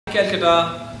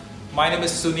Calcutta, my name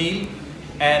is Sunil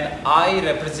and I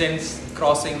represent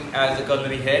Crossing as a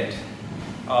culinary head,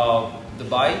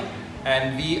 Dubai,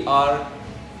 and we are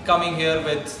coming here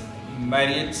with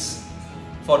Marriott's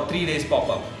for 3 days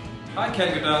pop-up. Hi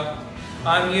Calcutta,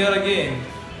 I'm here again.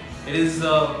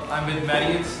 I'm with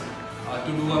Marriott's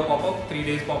to do a pop-up, 3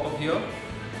 days pop-up here,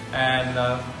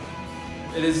 and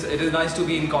it is nice to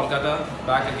be in Kolkata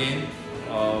back again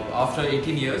after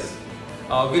 18 years.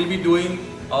 We'll be doing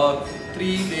a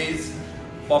 3 days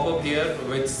pop-up here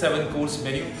with 7-course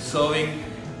menu, serving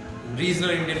regional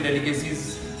Indian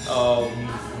delicacies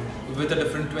with a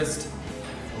different twist,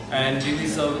 and really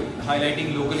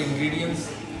highlighting local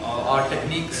ingredients, our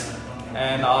techniques,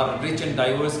 and our rich and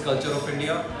diverse culture of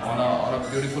India on a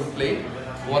beautiful plate.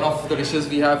 One of the dishes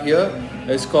we have here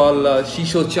is called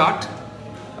Shisho Chaat,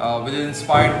 which is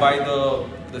inspired by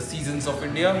the seasons of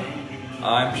India.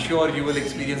 I'm sure you will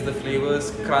experience the flavors,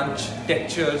 crunch,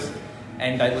 textures,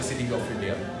 and diversity of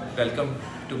India. Welcome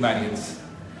to Marriott's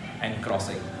and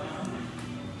Crossing.